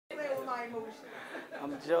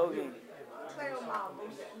I'm joking.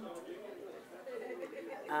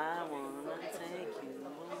 I wanna take you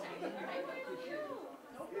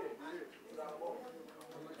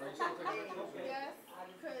away. Yes,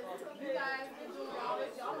 because you guys been doing all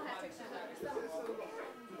this. Y'all don't have to yourself.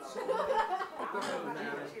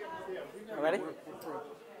 Ready?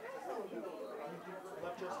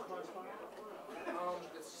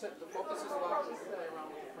 The focus is locked around the frame.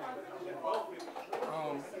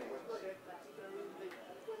 Okay.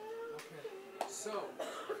 So,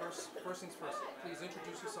 first things first. Please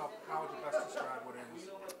introduce yourself. How would you best describe what it is?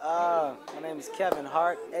 My name is Kevin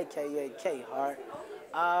Hart, aka K Hart.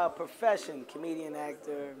 Profession: comedian,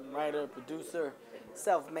 actor, writer, producer,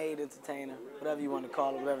 self-made entertainer, whatever you want to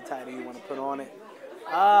call it, whatever title you want to put on it.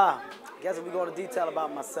 Guess if we go into detail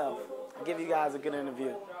about myself, I'll give you guys a good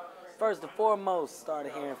interview. First and foremost,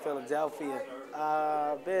 started here in Philadelphia.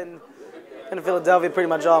 I've been in Philadelphia pretty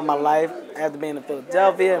much all my life. After being in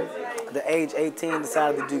Philadelphia, at the age 18,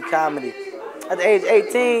 decided to do comedy. At the age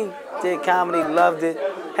 18, did comedy, loved it,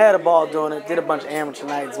 had a ball doing it, did a bunch of amateur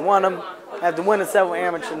nights, won them. After winning several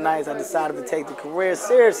amateur nights, I decided to take the career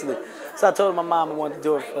seriously. So I told my mom I wanted to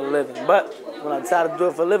do it for a living. But when I decided to do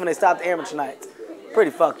it for a living, they stopped the amateur nights. Pretty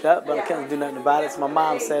fucked up, but I couldn't do nothing about it. So my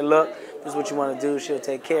mom said, look, this is what you want to do, she'll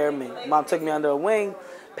take care of me. Mom took me under her wing,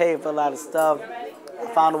 paid for a lot of stuff. I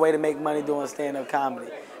found a way to make money doing stand-up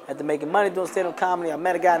comedy. After making money doing stand-up comedy, I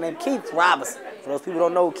met a guy named Keith Robinson. For those people who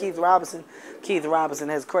don't know Keith Robinson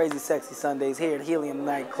has Crazy Sexy Sundays here at Helium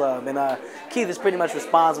nightclub. And Keith is pretty much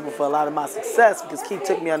responsible for a lot of my success because Keith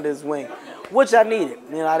took me under his wing, which I needed.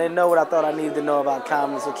 You know, I didn't know what I thought I needed to know about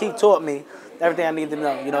comedy, so Keith taught me everything I needed to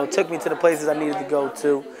know. You know, took me to the places I needed to go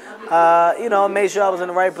to. You know, made sure I was in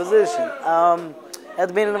the right position.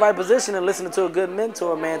 After being in the right position and listening to a good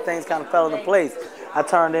mentor, man, things kind of fell into place. I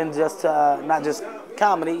turned in just not just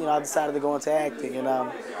comedy, you know, I decided to go into acting. And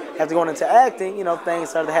after going into acting, you know, things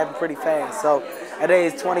started to happen pretty fast. So at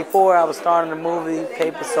age 24, I was starting a movie,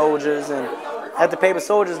 Paper Soldiers, and after Paper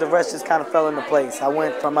Soldiers, the rest just kind of fell into place. I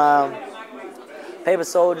went from Paper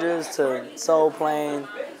Soldiers to Soul Plane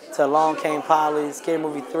to Long Came Polly, Scary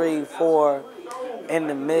Movie 3, 4, In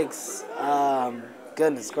the Mix,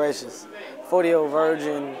 goodness gracious, 40-Year-Old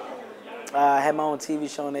Virgin. I had my own TV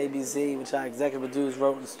show on ABC, which I executive produced,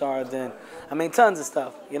 wrote, and starred in. I mean, tons of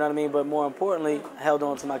stuff, you know what I mean? But more importantly, I held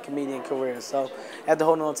on to my comedian career. So after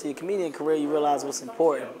holding on to your comedian career, you realize what's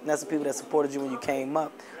important. And that's the people that supported you when you came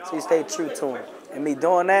up. So you stayed true to them. And me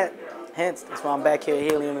doing that, hence, that's why I'm back here at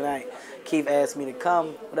Helium tonight. Keith asked me to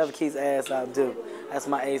come. Whatever Keith asks, I'll do. That's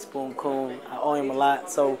my ace, boom, coon. I owe him a lot.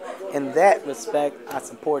 So in that respect, I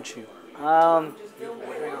support you. I'm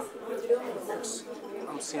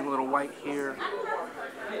seeing a little white here.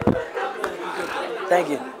 Thank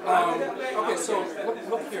you. Okay, so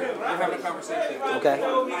look here. We're having a conversation. Okay.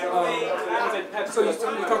 So you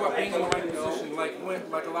talk about being in the right position.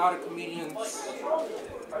 Like a lot of comedians,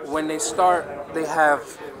 when they start, they have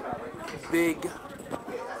big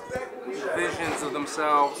visions of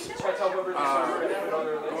themselves going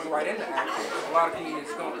right into acting. A lot of comedians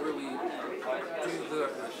don't really do the.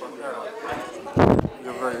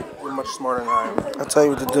 You're much smarter than I am. I'll tell you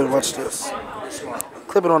what to do. Watch this. You're smart.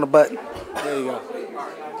 Clip it on the button. There you go.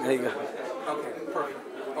 There you go. Okay, perfect.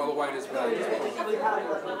 All the white is bad.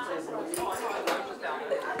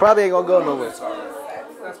 Probably ain't gonna go nowhere.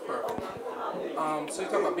 That's perfect. So you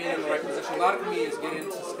talk about being in the right position. A lot of comedians get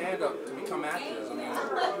into stand-up to become actors. I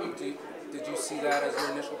mean, did you see that as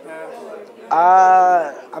your initial path?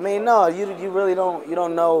 I mean, no. You really don't. You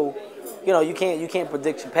don't know. You know, you can't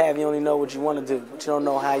predict your path. You only know what you want to do, but you don't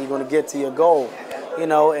know how you're going to get to your goal. You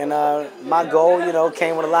know, and my goal, you know,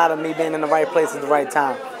 came with a lot of me being in the right place at the right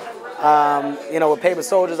time. You know, with Paper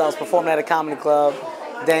Soldiers, I was performing at a comedy club.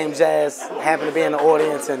 Dame Jazz happened to be in the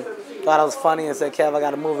audience and thought I was funny and said, Kev, I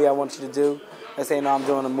got a movie I want you to do. I say, no, I'm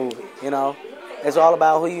doing a movie, you know. It's all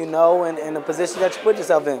about who you know and the position that you put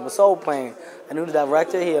yourself in. With Soul Plane, I knew the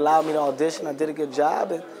director. He allowed me to audition. I did a good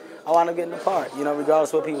job, and I wound up getting the part. You know,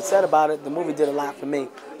 regardless of what people said about it, the movie did a lot for me.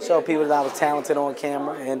 Showed people that I was talented on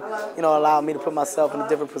camera and, you know, allowed me to put myself in a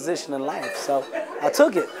different position in life. So I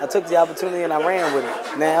took it. I took the opportunity and I ran with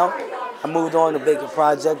it. Now, I moved on to bigger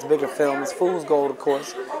projects, bigger films. Fool's Gold, of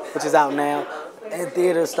course, which is out now. In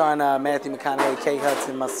theaters starring Matthew McConaughey, Kate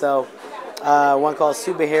Hudson, myself. One called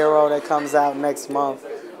Superhero that comes out next month.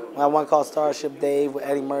 One called Starship Dave with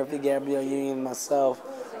Eddie Murphy, Gabrielle Union, and myself.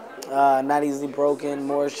 Not Easily Broken,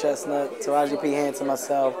 Morris Chestnut, Taraji P. Henson,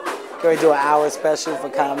 myself. Going to do an hour special for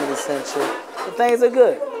Comedy Central. But things are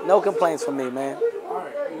good. No complaints from me, man. All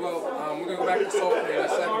right. Well, we're going to go back to Soul Plane in a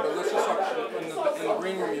second, but let's just talk in the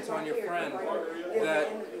green room. You're telling your friend that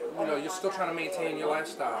you know, you're still trying to maintain your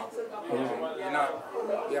lifestyle. You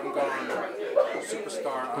haven't gone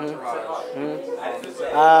superstar entourage.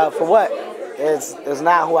 For what? It's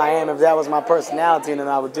not who I am. If that was my personality, then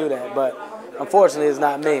I would do that. But unfortunately, it's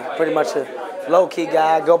not me. I'm pretty much a low-key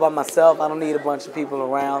guy. I go by myself. I don't need a bunch of people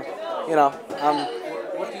around. You know,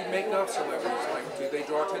 What do you make of celebrities? Like, do they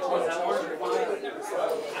draw attention to you?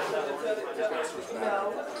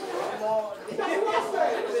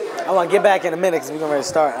 I want to get back in a minute because we're going to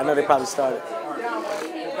start. I know they probably started.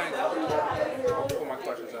 Pull my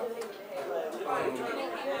questions out.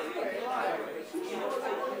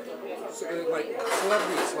 So, like,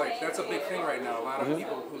 celebrities, like, that's a big thing right now. A lot of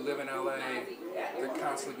people who live in LA, they're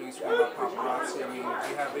constantly being surrounded by paparazzi. I mean,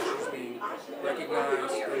 you have issues being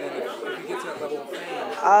recognized, and then if you get to that level of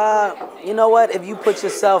fame. You know what? If you put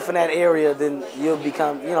yourself in that area, then you'll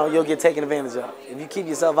become, you'll get taken advantage of. If you keep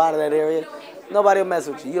yourself out of that area, nobody will mess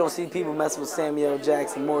with you. You don't see people mess with Samuel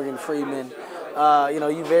Jackson, Morgan Freeman.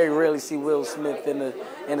 You very rarely see Will Smith in the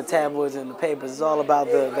tabloids and the papers. It's all about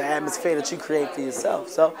the atmosphere that you create for yourself.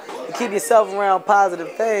 So you keep yourself around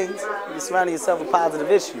positive things, you're surrounding yourself with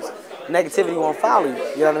positive issues. Negativity won't follow you.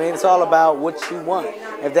 You know what I mean? It's all about what you want.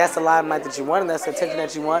 If that's the limelight that you want and that's the attention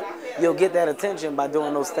that you want, you'll get that attention by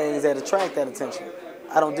doing those things that attract that attention.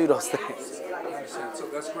 I don't do those things. I understand. So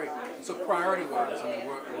that's great. So priority-wise, I mean,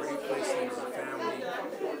 where do you place things? Family?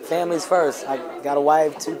 Family's first. I got a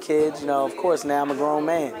wife, 2 kids. Of course, now I'm a grown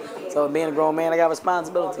man. So being a grown man, I got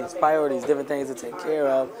responsibilities, priorities, different things to take care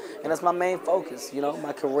of. And that's my main focus,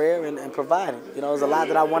 my career and providing. There's a lot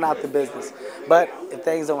that I want out the business. But if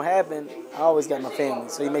things don't happen, I always got my family.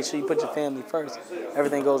 So you make sure you put your family first.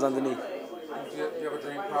 Everything goes underneath. Do you have a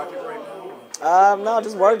dream project right now? No,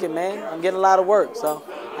 just working, man. I'm getting a lot of work, so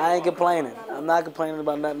I ain't complaining. I'm not complaining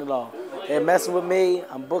about nothing at all. They're messing with me.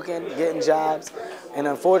 I'm booking, getting jobs. And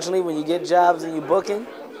unfortunately, when you get jobs and you're booking,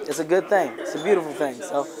 it's a good thing. It's a beautiful thing.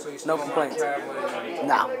 So no complaints.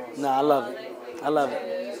 No, I love it. I love it.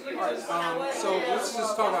 So let's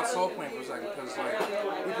just talk about Soul Plane for a second, because like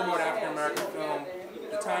we promote African American film.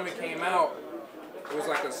 The time it came out, it was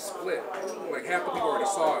like a split. Like half the people already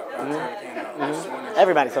saw it by the time it came out.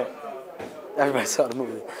 Everybody saw it. Everybody saw the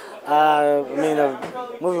movie.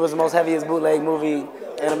 The movie was the most heaviest bootleg movie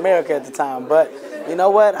in America at the time. But you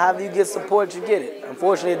know what? However you get support, you get it.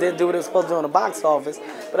 Unfortunately, it didn't do what it was supposed to do in the box office,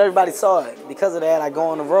 but everybody saw it. Because of that, I go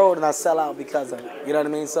on the road and I sell out because of it. You know what I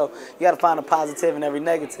mean? So you got to find a positive in every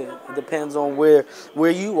negative. It depends on where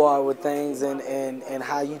you are with things and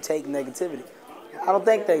how you take negativity. I don't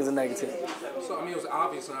think things are negative. So, it was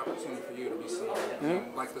obvious an opportunity for you to be seen.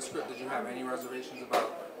 Like the script, did you have any reservations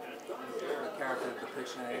about the character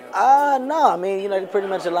depiction? No, they pretty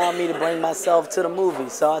much allowed me to bring myself to the movie,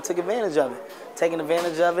 so I took advantage of it. Taking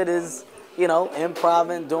advantage of it is,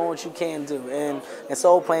 improv, doing what you can do. And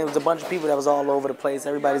Soul Plane was a bunch of people that was all over the place.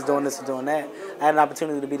 Everybody's doing this and doing that. I had an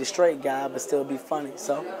opportunity to be the straight guy, but still be funny.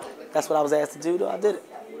 So that's what I was asked to do, though. I did it.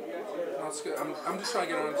 That's good. I'm just trying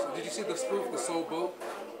to get on. Did you see the spoof, the Soul Boat?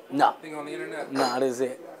 No. Thing on the internet? No, this is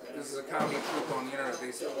it. This is a comedy troupe on the internet.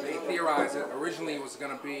 They theorized it. Originally, it was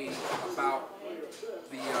going to be about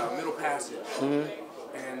the Middle Passage.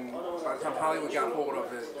 And by the time Hollywood got hold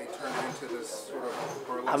of it, they turned it into this sort of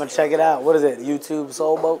burlesque. I'm going to check it out. What is it? YouTube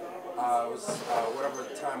Soul Boat? It was whatever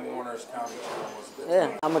Time Warner's comedy channel was.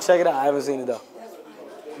 Yeah, I'm going to check it out. I haven't seen it, though.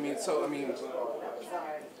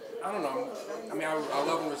 I don't know. I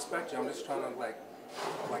love and respect you. I'm just trying to,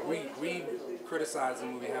 we criticize the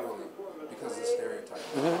movie heavily because of the stereotypes.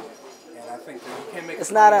 And I think that you can't make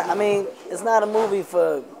it's not a movie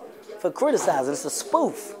for criticizing. It's a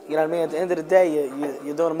spoof. You know what I mean? At the end of the day,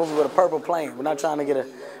 you're doing a movie with a purple plane. We're not trying to get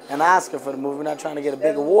an Oscar for the movie. We're not trying to get a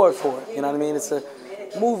big award for it. You know what I mean? It's a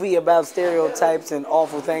movie about stereotypes and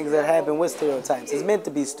awful things that happen with stereotypes. It's meant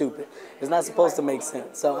to be stupid. It's not supposed to make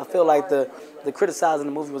sense. So I feel like the criticizing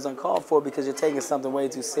the movie was uncalled for because you're taking something way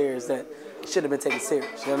too serious that should have been taken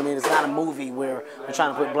serious. You know what I mean? It's not a movie where we're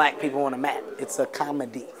trying to put black people on a map. It's a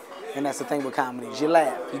comedy. And that's the thing with comedies. You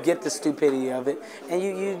laugh. You get the stupidity of it, and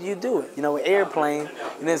you do it. With Airplane,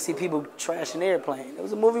 you didn't see people trashing Airplane. It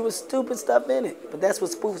was a movie with stupid stuff in it, but that's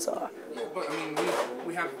what spoofs are. But,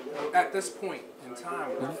 we have, at this point in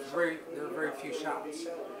time, there are very few shots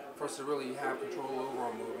for us to really have control over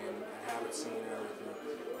a movie and have it seen and everything.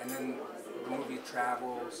 And then the movie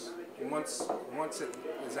travels. And once it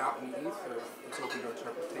is out in the ether, it's open to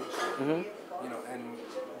interpretation. And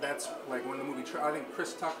that's like when the movie. I think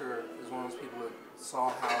Chris Tucker is one of those people that saw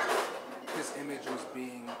how his image was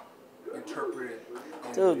being interpreted.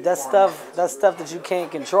 Dude, that's stuff that you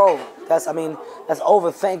can't control. That's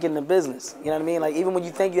overthinking the business. You know what I mean? Like even when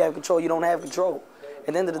you think you have control, you don't have control.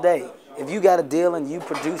 At the end of the day, if you got a deal and you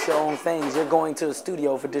produce your own things, you're going to a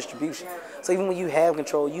studio for distribution. So even when you have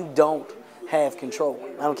control, you don't have control.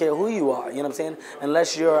 I don't care who you are, you know what I'm saying?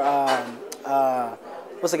 Unless you're,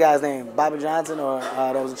 what's the guy's name? Bobby Johnson, or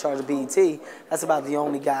that was in charge of BET. That's about the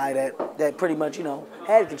only guy that pretty much, you know,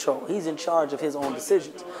 had control. He's in charge of his own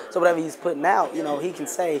decisions. So whatever he's putting out, you know, he can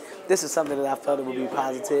say, this is something that I felt it would be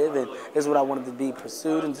positive, and this is what I wanted to be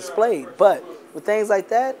pursued and displayed. But with things like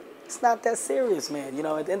that, it's not that serious, man. You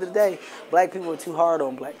know, at the end of the day, black people are too hard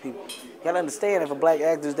on black people. You gotta understand, for black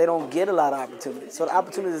actors, they don't get a lot of opportunities. So the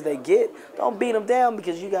opportunities they get, don't beat them down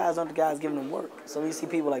because you guys aren't the guys giving them work. So when you see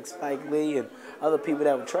people like Spike Lee and other people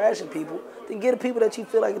that were trashing people, then get the people that you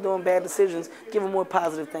feel like are doing bad decisions, give them more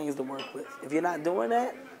positive things to work with. If you're not doing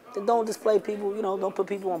that, then don't display people, you know, don't put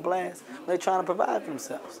people on blast when they're trying to provide for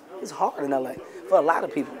themselves. It's hard in LA for a lot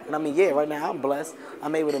of people. And I mean, yeah, right now I'm blessed.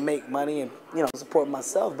 I'm able to make money and, you know, support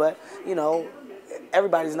myself. But, you know,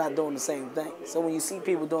 everybody's not doing the same thing. So when you see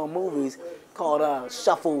people doing movies called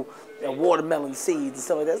Shuffle and Watermelon Seeds and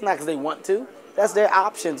stuff like that, it's not because they want to. That's their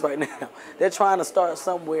options right now. They're trying to start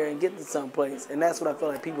somewhere and get to someplace. And that's what I feel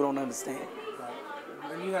like people don't understand.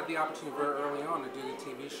 And you had the opportunity very early on to do the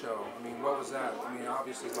TV show. I mean, what was that? I mean,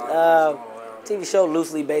 obviously a lot of things going around. TV show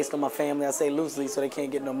loosely based on my family. I say loosely so they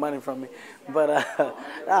can't get no money from me. But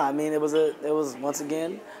nah, I mean, it was once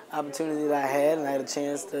again opportunity that I had, and I had a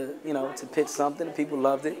chance to, you know, to pitch something. People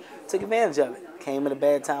loved it, took advantage of it. Came at a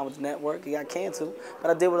bad time with the network. It got canceled, but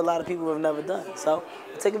I did what a lot of people have never done. So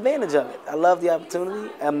I take advantage of it. I love the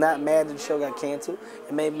opportunity. I'm not mad that the show got canceled.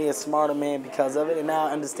 It made me a smarter man because of it, and now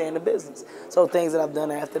I understand the business. So things that I've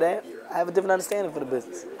done after that, I have a different understanding for the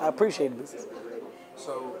business. I appreciate the business.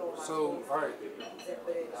 So all right.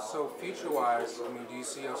 So future-wise, I mean, do you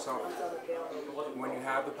see yourself when you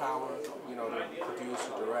have the power, you know, to produce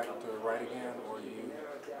or direct or write again, or you?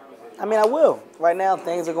 I mean, I will. Right now,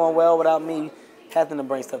 things are going well without me having to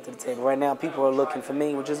bring stuff to the table. Right now, people are looking for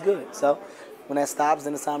me, which is good. So when that stops,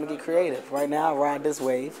 then it's time to get creative. Right now, I ride this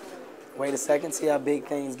wave. Wait a second, see how big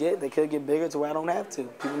things get. They could get bigger to where I don't have to.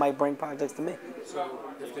 People might bring projects to me. So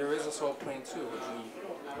if there is a Soul Plane 2, would you?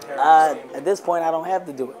 At this point, I don't have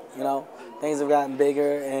to do it. You know, things have gotten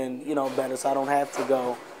bigger and, you know, better, so I don't have to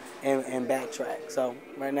go and backtrack. So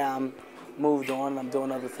right now, I'm moved on. I'm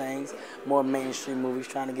doing other things, more mainstream movies,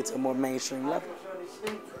 trying to get to a more mainstream level.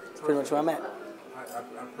 That's pretty much where I'm at.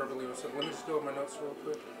 I perfectly understand. Let me just go over my notes real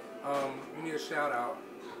quick. You need a shout out.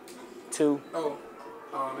 If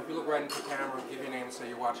you look right into the camera, give your name and say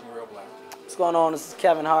you're watching Reelblack. What's going on? This is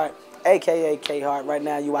Kevin Hart, a.k.a. K Hart. Right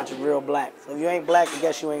now, you're watching Reelblack. So if you ain't black, I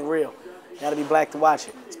guess you ain't real. You gotta be black to watch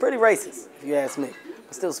it. It's pretty racist, if you ask me,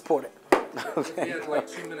 but still support it. Okay. We have like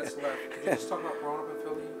 2 minutes left. Can you just talk about growing up in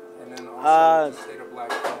Philly? And then also the state of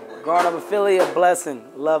black film. Growing up in Philly, a blessing.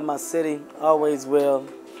 Love my city, always will.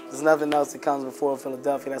 There's nothing else that comes before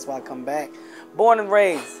Philadelphia. That's why I come back. Born and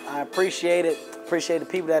raised. I appreciate it. Appreciate the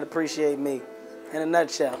people that appreciate me. In a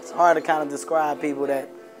nutshell, it's hard to kind of describe people that,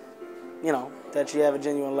 you know, that you have a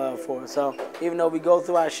genuine love for. So even though we go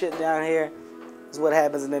through our shit down here, it's what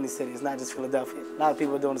happens in any city. It's not just Philadelphia. A lot of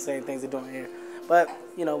people are doing the same things they're doing here. But,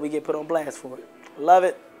 you know, we get put on blast for it. Love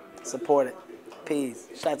it. Support it. Peace.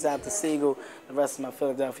 Shouts out to Siegel, the rest of my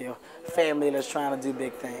Philadelphia family that's trying to do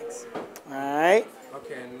big things. All right?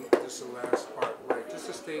 Okay, and just the last part, right? Just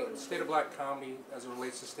the state of black comedy as it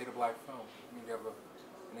relates to state of black film. I mean, do you have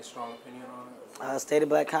any strong opinion on it? State of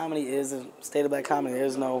black comedy is a state of black comedy.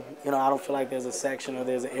 There's no, you know, I don't feel like there's a section or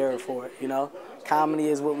there's an era for it, you know? Comedy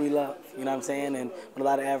is what we love, you know what I'm saying? And with a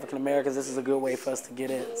lot of African Americans, this is a good way for us to get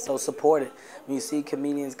in. So support it. When you see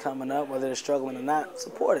comedians coming up, whether they're struggling or not,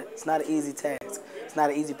 support it. It's not an easy task. It's not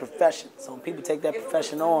an easy profession. So when people take that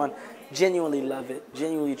profession on, genuinely love it,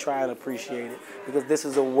 genuinely try and appreciate it, because this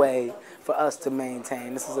is a way for us to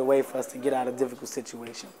maintain. This is a way for us to get out of difficult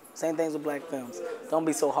situations. Same things with black films. Don't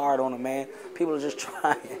be so hard on them, man. People are just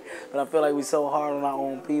trying. But I feel like we're so hard on our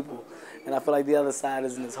own people. And I feel like the other side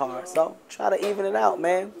isn't as hard. So try to even it out,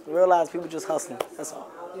 man. Realize people just hustling. That's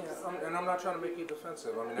all. Yeah, and I'm not trying to make you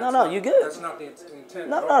defensive. I mean, no, you're good. That's not the intent.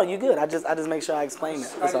 No, you're good. I just make sure I explain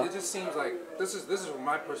that. That's all. It just seems like this is from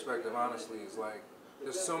my perspective. Honestly, is like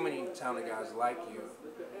there's so many talented guys like you,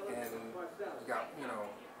 and you got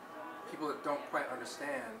people that don't quite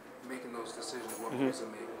understand making those decisions, what moves to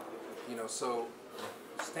make. You know, so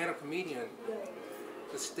stand-up comedian,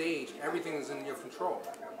 the stage, everything is in your control,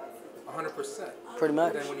 100%. Pretty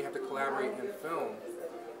much. But then when you have to collaborate in film,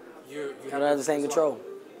 you don't have the same control.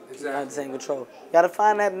 Exactly. You don't have the same control. You got to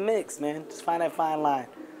find that mix, man. Just find that fine line.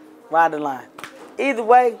 Ride the line. Either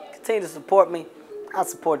way, continue to support me. I'll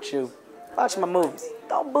support you. Watch my movies.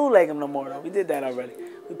 Don't bootleg them no more, though. We did that already.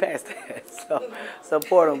 We passed that. So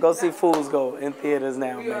support them. Go see Fools Go in theaters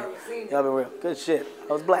now, man. Y'all been real. Good shit.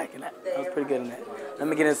 I was black in that. I was pretty good in that. Let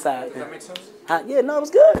me get inside, Does man. that make sense? Yeah, no, it was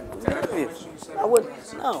good. It was Can I good. just wish you said I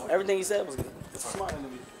wouldn't. No, everything you said was good. It's a smart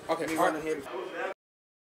interview. Okay, Me all running right. here.